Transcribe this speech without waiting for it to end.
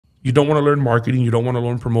You don't want to learn marketing. You don't want to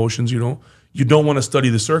learn promotions. You don't want to study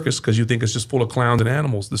the circus because you think it's just full of clowns and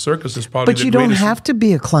animals. The circus is probably But you don't have to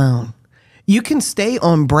be a clown. You can stay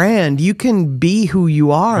on brand. You can be who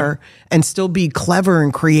you are and still be clever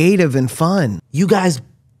and creative and fun. You guys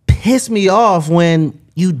piss me off when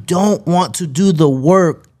you don't want to do the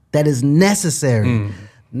work that is necessary.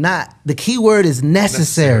 Not the key word is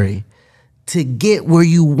necessary to get where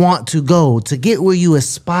you want to go, to get where you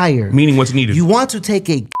aspire. Meaning what's needed. You want to take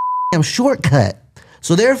a shortcut.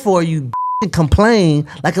 So therefore you complain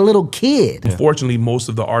like a little kid. Unfortunately, most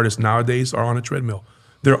of the artists nowadays are on a treadmill.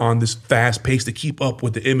 They're on this fast pace to keep up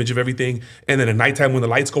with the image of everything. And then at nighttime when the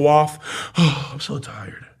lights go off, oh, I'm so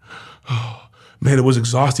tired. Oh, man, it was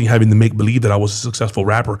exhausting having to make believe that I was a successful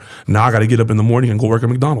rapper. Now I got to get up in the morning and go work at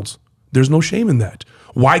McDonald's. There's no shame in that.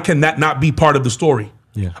 Why can that not be part of the story?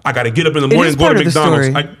 Yeah, I got to get up in the morning and go to McDonald's.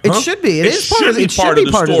 It should be. It should be part of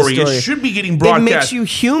the story. It should be getting broadcast. It makes you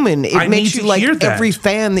human. It makes you like every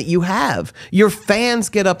fan that you have. Your fans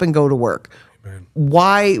get up and go to work. Man.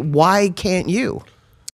 Why can't you?